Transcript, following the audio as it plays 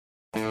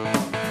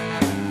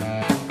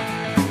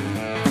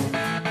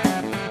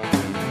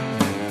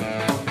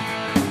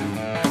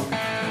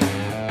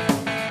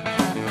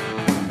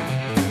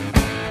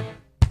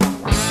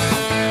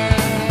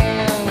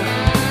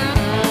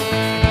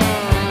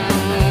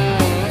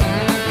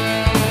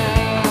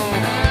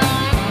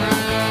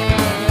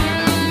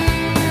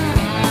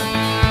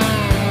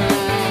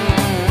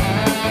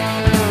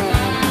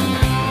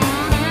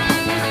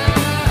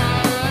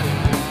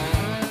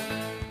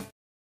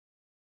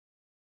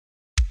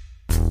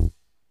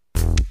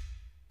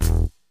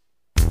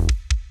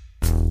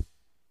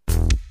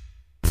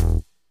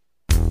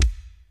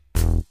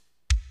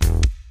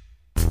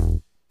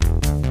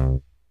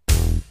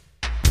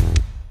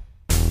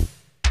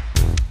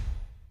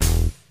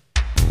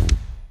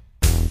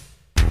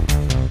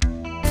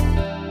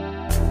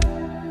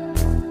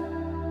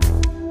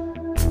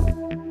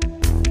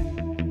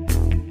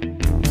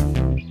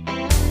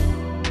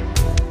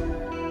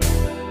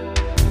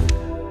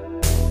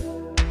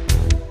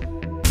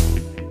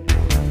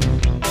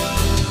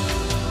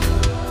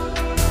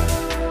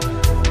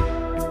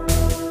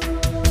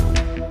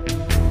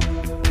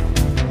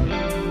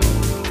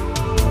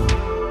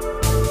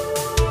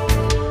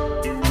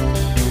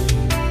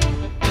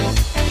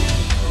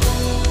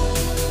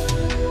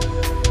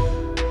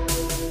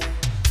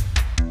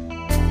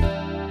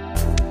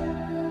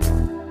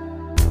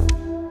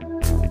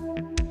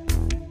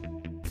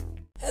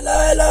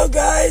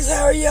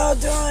how are y'all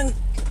doing?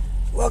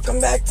 Welcome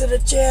back to the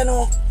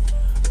channel.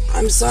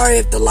 I'm sorry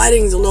if the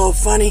lighting's a little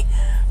funny,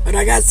 but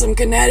I got some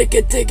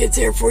Connecticut tickets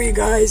here for you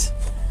guys.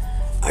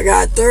 I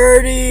got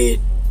 $1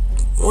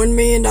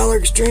 million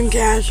extreme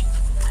cash.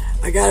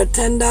 I got a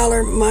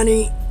 $10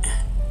 money,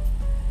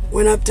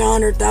 went up to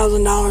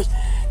 $100,000,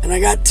 and I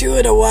got 2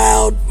 of the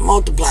wild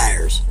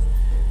multipliers.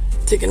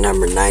 Ticket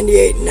number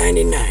 98 and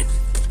 99.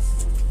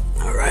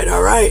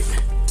 Alright.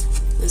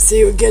 Let's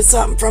see if we get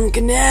something from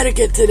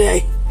Connecticut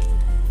today.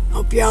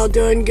 Hope y'all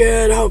doing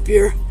good. Hope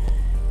you're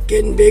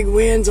getting big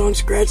wins on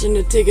scratching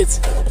the tickets.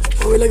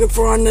 What are we looking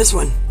for on this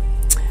one?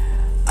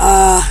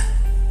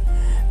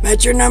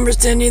 Match your numbers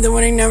to any of the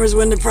winning numbers,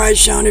 win the prize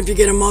shown. If you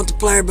get a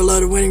multiplier below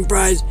the winning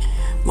prize,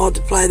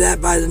 multiply that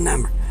by the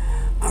number.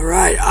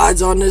 Alright,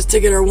 odds on this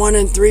ticket are 1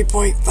 in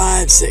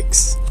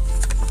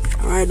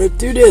 3.56. Alright, let's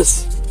do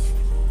this.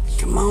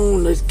 Come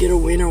on, let's get a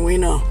winner.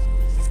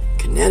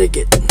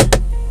 Connecticut.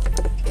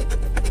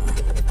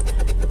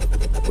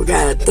 We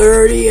got a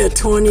 30, a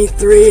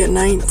 23, a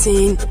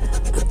 19, a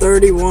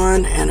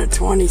 31, and a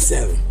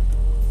 27.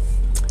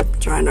 I'm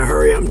trying to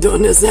hurry. I'm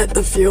doing this at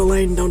the fuel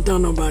lane. Don't tell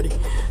nobody.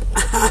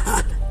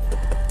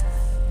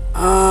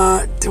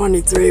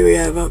 23 we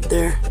have up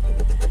there.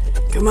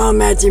 Come on,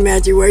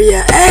 matchy, where you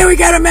at? Hey, we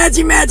got a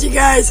matchy,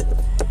 guys.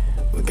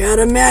 We got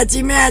a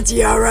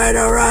matchy.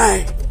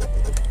 Alright.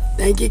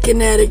 Thank you,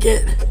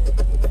 Connecticut.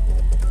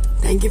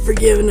 Thank you for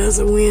giving us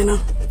a winner.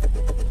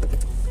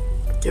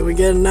 Can we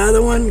get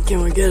another one?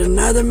 Can we get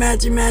another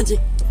matchy?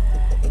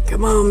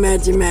 Come on,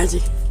 matchy.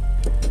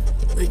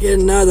 Let's get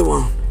another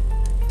one.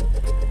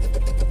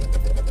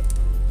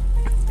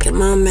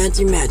 Come on,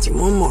 matchy.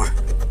 One more.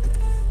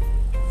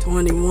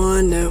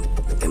 21, nope.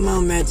 Come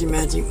on, matchy.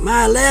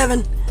 My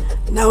 11.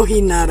 No,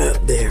 he's not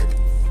up there.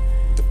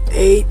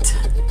 8,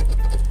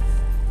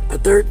 a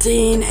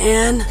 13,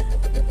 and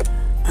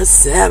a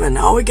 7.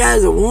 All we got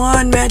is a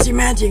 1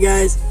 matchy,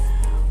 guys.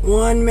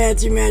 1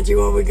 matchy.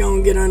 What we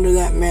gonna get under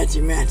that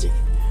matchy?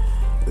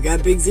 We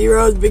got big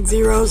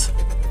zeros.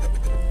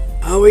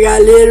 Oh, we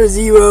got little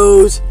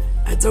zeros.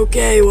 That's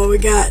okay. What we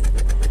got?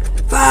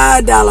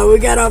 $5. We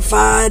got our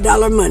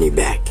 $5 money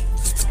back.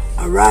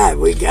 Alright,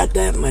 we got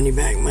that money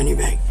back.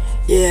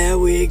 Yeah,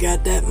 we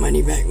got that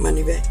money back.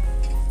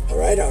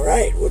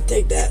 Alright, we'll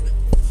take that.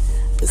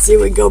 Let's see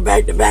if we can go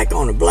back to back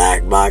on a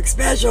black box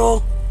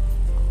special.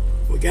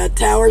 We got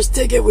Towers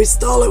ticket. We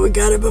stole it. We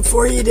got it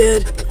before you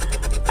did.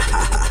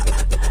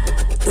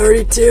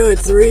 32, a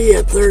 3,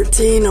 a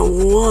 13, a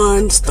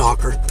 1,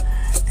 stalker,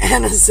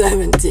 and a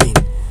 17.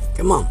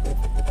 Come on.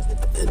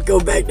 Let's go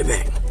back to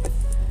back.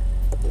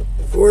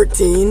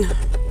 14,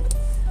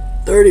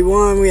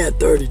 31, we had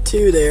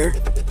 32 there.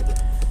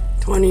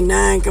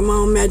 29, come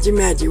on, matchy.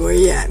 Where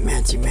you at,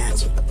 matchy?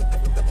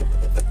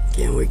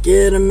 Can we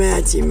get a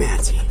matchy?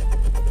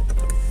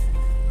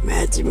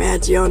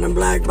 Matchy on the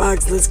black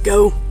box, let's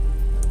go.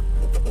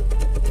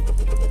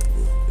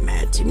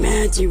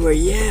 Matchy, where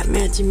you at,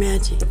 matchy?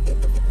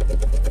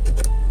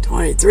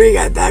 23,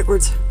 got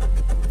backwards.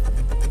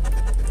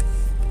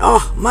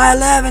 Oh, my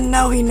 11,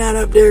 no, he's not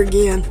up there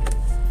again.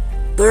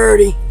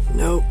 30,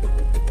 nope.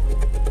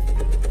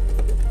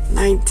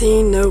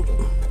 19, nope.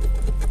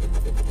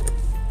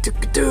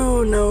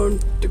 22, no.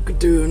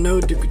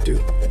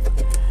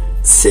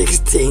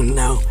 16,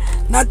 no.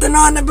 Nothing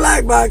on the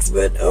black box,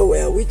 but oh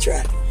well, we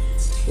tried.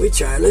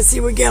 Let's see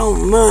what we get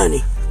on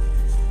money.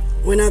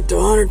 Went up to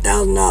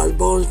 $100,000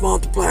 bonus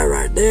multiplier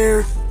right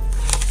there.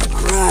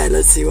 Alright,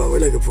 let's see what we're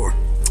looking for.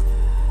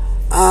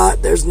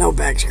 There's no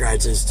back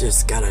scratches,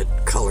 just got a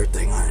color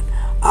thing on it.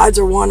 Odds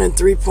are 1 in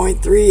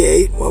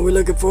 3.38. What we're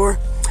looking for?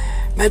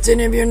 Match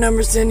any of your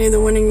numbers to any of the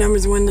winning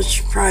numbers, win the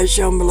prize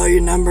shown below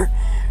your number.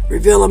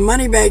 Reveal a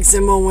money bag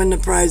symbol, win the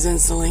prize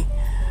instantly.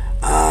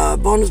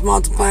 Bonus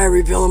multiplier,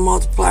 reveal a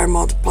multiplier,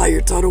 multiply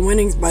your total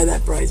winnings by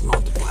that prize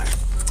multiplier.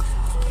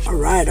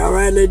 Alright,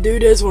 let's do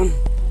this one.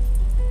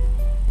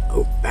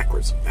 Oh,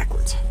 backwards.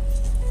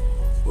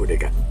 Oh, they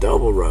got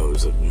double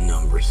rows of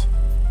numbers.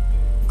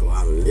 Go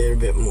out a little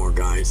bit more,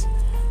 guys.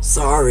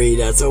 Sorry,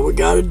 that's what we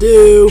gotta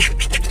do.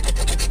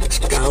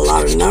 Got a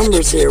lot of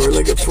numbers here. We're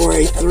looking for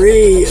a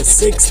 3, a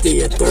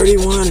 60, a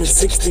 31, a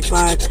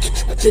 65,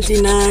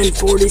 59,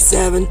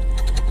 47,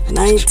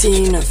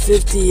 19, a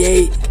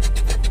 58,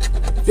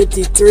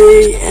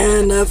 53,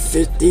 and a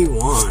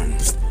 51.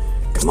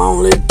 Come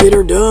on, let's get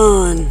her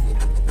done.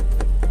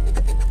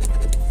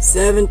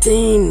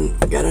 17,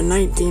 we got a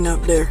 19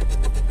 up there.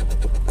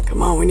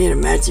 Come on, we need a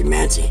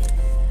matchy.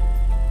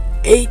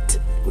 8,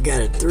 we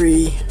got a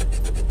 3.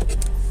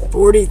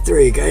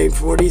 43, got 8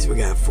 40s, we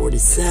got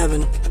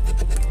 47.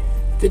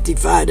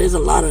 55, there's a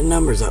lot of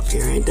numbers up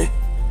here, ain't there?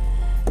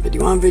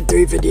 51,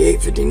 53,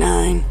 58,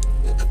 59.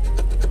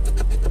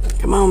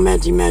 Come on,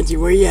 matchy,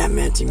 where you at,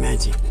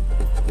 matchy?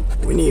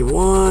 We need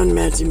 1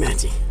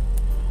 matchy.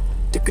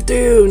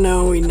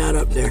 No, he's not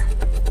up there.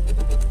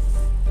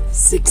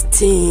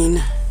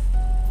 16.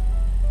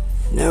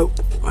 Nope,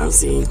 I don't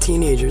see any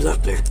teenagers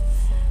up there.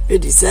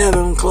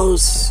 57,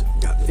 close.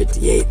 Got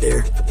 58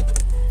 there.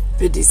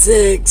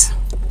 56.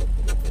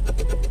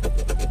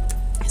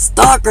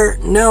 Stalker.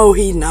 No,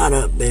 he's not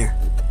up there.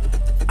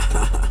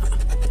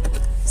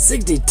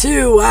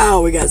 62.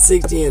 Wow, we got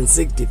 60 and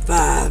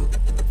 65.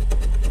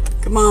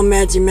 Come on,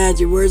 matchy.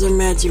 Where's our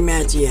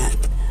matchy at?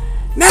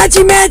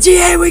 Matchy.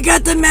 Hey, we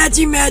got the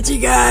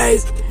matchy,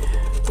 guys.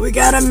 We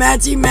got a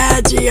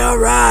matchy. All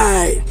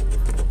right.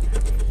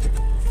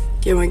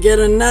 Can we get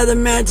another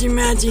matchy?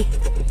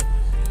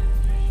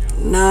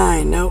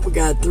 9. Nope, we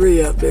got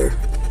 3 up there.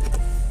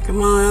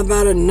 Come on, how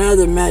about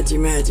another matchy?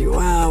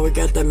 Wow, we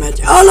got that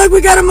matchy. Oh, look,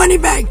 we got a money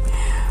bag.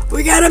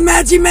 We got a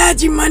matchy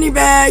money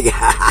bag.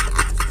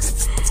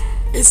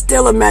 It's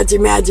still a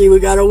matchy. We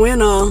got a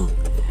winner.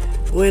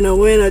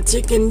 Winner,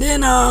 chicken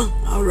dinner.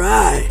 All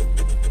right.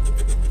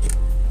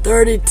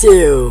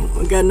 32.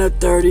 We got no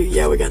 30.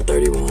 Yeah, we got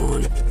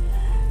 31.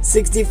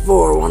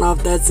 64. One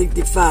off that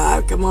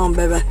 65. Come on,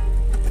 baby.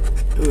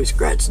 Ooh,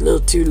 scratched a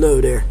little too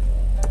low there.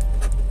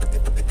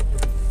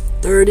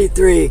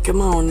 33.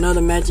 Come on,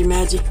 another matchy.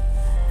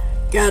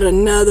 Got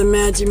another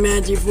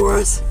matchy for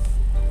us.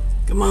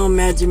 Come on,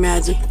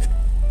 matchy.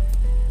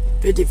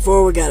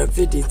 54. We got a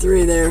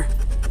 53 there.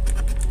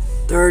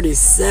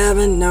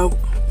 37. Nope.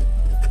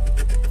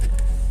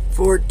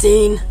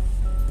 14.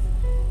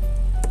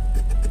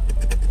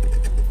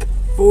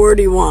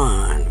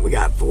 41. We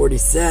got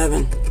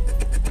 47.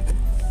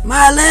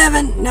 My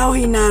 11. No,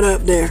 he not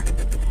up there.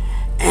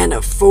 And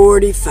a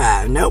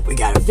 45. Nope, we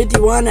got a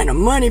 51 and a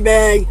money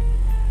bag.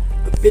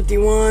 A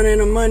 51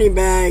 and a money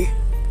bag.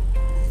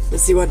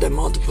 Let's see what the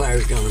multiplier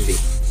is going to be.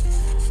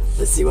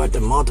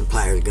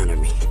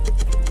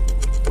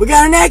 We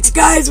got an X,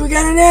 guys. We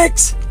got an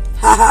X.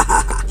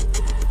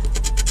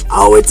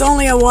 Oh, it's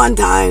only a 1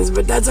 times,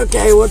 but that's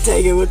okay. We'll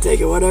take it.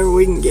 Whatever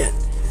we can get.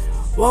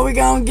 What we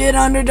going to get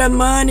under the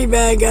money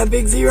bag? Got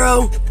big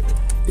 0.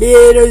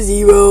 Little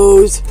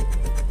zeros.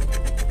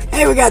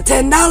 Hey, we got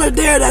 $10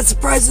 there. That's the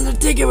price of the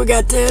ticket. We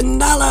got $10.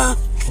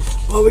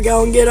 What we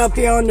gonna get up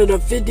here under the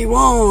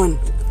 51?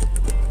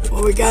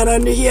 What we got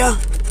under here?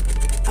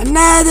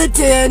 Another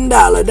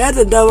 $10. That's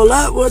a double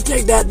up. We'll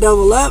take that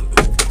double up.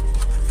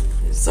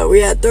 So we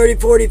had 30,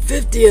 40,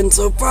 50, and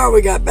so far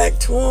we got back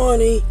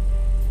 20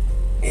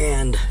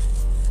 and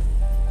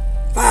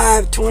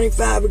 5,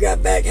 25. We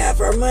got back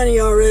half our money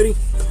already.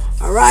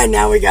 All right,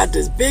 now we got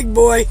this big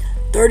boy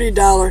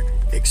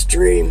 $30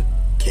 extreme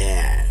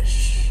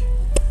cash.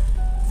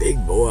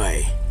 Big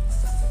boy.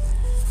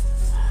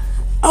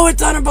 Oh,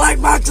 it's on a black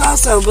box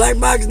also. Black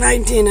box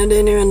 19. I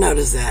didn't even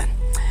notice that.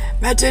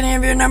 Match any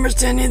of your numbers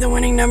to any of the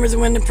winning numbers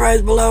and win the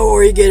prize below,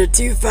 or you get a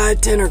 2,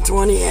 5, 10, or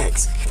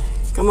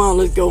 20X. Come on,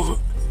 let's go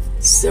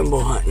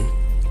symbol hunting.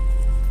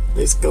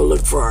 Let's go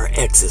look for our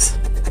X's.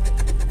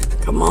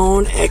 Come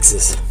on,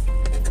 X's.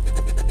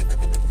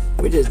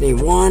 We just need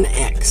one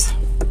X.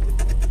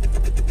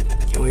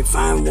 Can we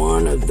find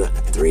one of the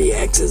 3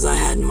 X's I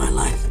had in my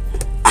life?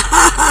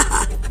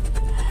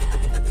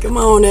 Come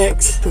on,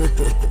 X.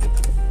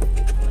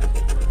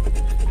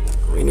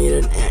 We need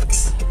an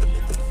X.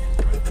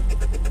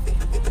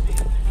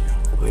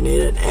 We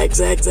need an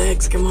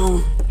XXX. Come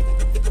on.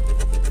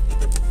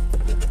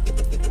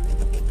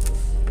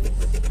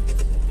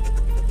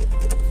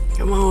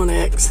 Come on,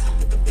 X.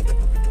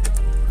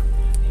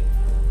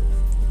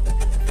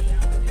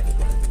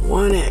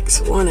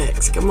 1X.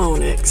 1X. Come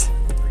on, X.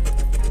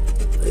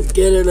 Let's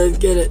get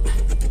it.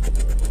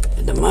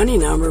 And the money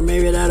number,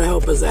 maybe that'll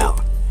help us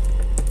out.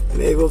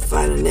 Maybe we'll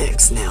find an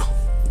X now.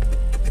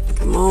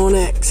 Come on,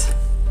 X.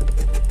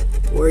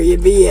 Where you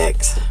be,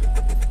 X?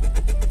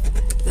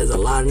 There's a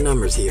lot of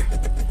numbers here.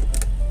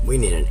 We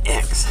need an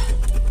X.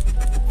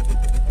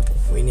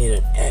 We need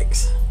an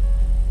X.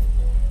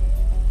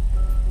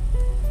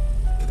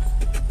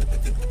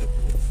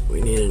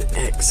 We need an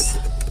X.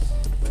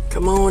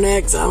 Come on,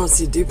 X. I don't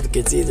see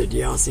duplicates either. Do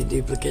y'all see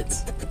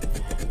duplicates?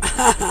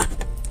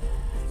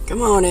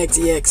 Come on,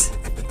 XEX.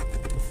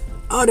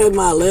 Oh, there's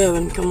my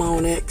 11. Come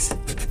on, X.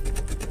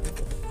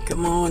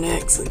 Come on,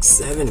 X. Like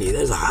 70.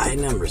 There's high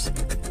numbers.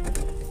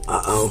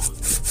 Uh-oh.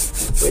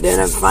 We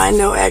didn't find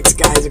no X,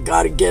 guys. We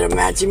gotta get a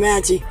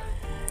matchy.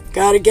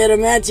 Gotta get a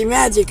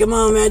matchy. Come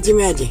on, matchy.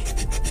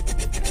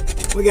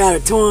 We got a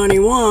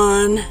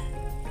 21.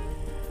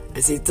 I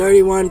see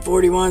 31,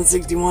 41,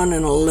 61,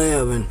 and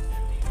 11.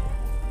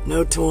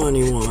 No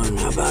 21.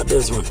 How about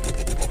this one?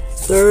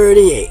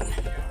 38.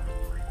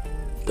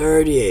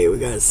 38. We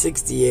got a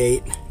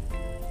 68.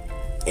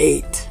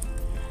 8.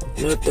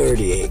 No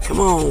 38. Come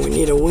on. We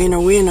need a winner.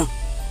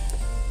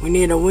 We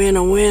need a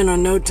winner.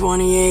 No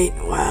 28.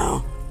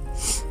 Wow.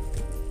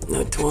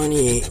 No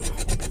 28.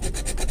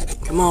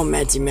 Come on,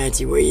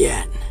 matchy. Where you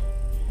at?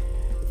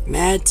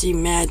 Matchy.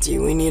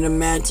 We need a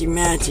matchy.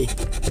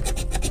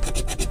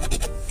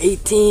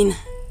 18.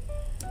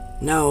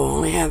 No,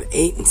 only have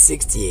 8 and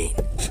 68.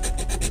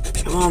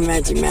 Come on,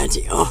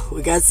 matchy. Oh,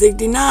 we got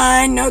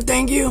 69. No,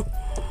 thank you.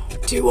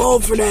 Too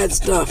old for that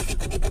stuff.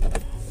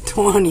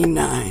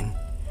 29.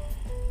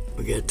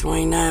 We got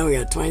 29. We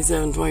got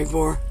 27,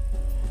 24,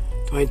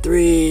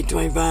 23,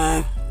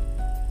 25.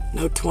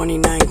 No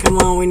 29. Come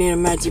on, we need a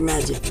matchy.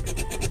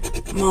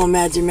 Come on,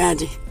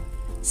 matchy.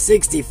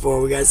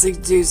 64. We got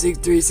 62,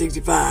 63,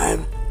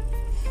 65.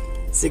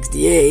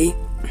 68,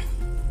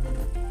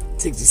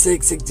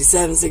 66,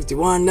 67,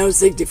 61, no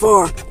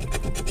 64.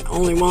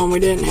 Only one we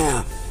didn't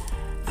have.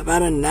 How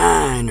about a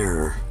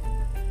 9er?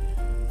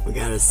 We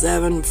got a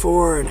 7,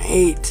 4, and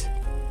 8.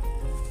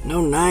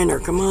 No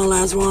 9er. Come on,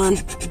 last one.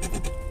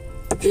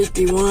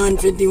 51,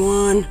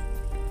 51.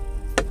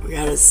 We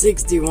got a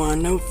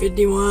 61, no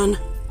 51.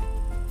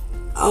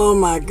 Oh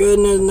my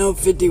goodness, no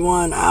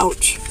 51.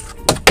 Ouch.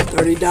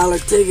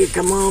 $30 ticket.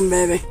 Come on,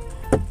 baby.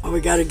 Oh,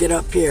 we got to get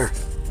up here.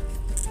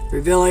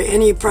 Reveal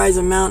any prize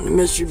amount in the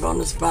mystery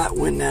bonus spot.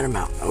 Win that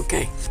amount.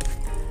 Okay.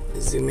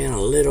 Let's zoom in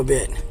a little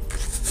bit.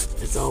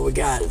 That's all we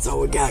got. That's all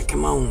we got.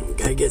 Come on. We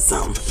got to get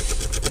something.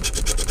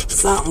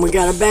 Something. We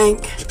got a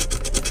bank.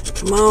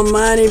 Come on,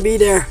 money. Be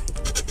there.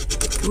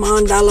 Come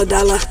on, dollar,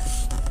 dollar.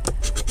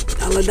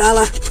 Dollar,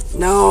 dollar.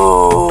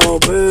 No.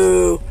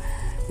 Boo.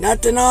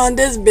 Nothing on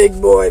this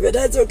big boy, but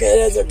that's okay.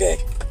 That's okay.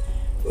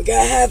 We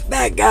got half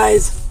back,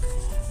 guys.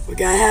 We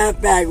got half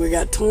back. We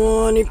got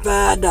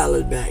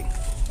 $25 back.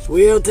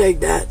 We'll take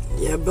that.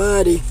 Yeah,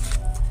 buddy.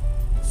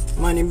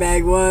 Money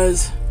bag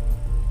was,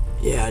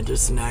 yeah,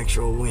 just an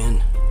actual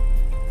win.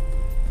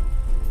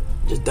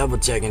 Just double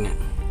checking it.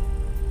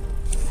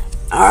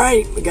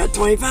 Alright, we got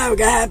 25. We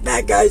got half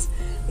back, guys.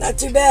 Not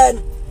too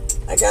bad.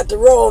 I got the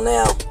roll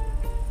now.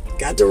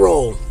 Got the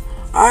roll.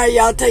 Alright,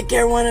 y'all take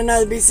care of one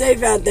another. Be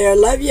safe out there.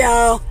 Love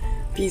y'all.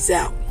 Peace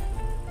out.